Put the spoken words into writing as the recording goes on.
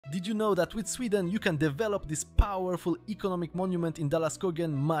Did you know that with Sweden you can develop this powerful economic monument in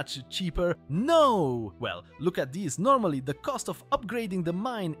Dalaskogen much cheaper? No! Well, look at these. Normally the cost of upgrading the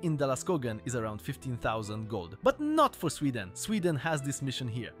mine in Dalaskogen is around 15,000 gold. But not for Sweden. Sweden has this mission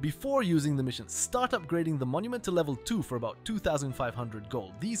here. Before using the mission, start upgrading the monument to level 2 for about 2,500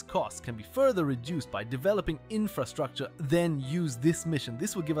 gold. These costs can be further reduced by developing infrastructure, then use this mission.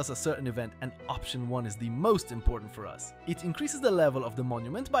 This will give us a certain event, and option 1 is the most important for us. It increases the level of the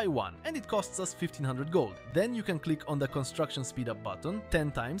monument by 1 and it costs us 1500 gold. Then you can click on the construction speed up button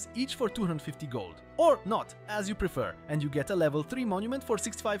 10 times, each for 250 gold. Or not, as you prefer, and you get a level 3 monument for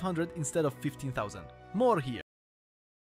 6500 instead of 15,000. More here.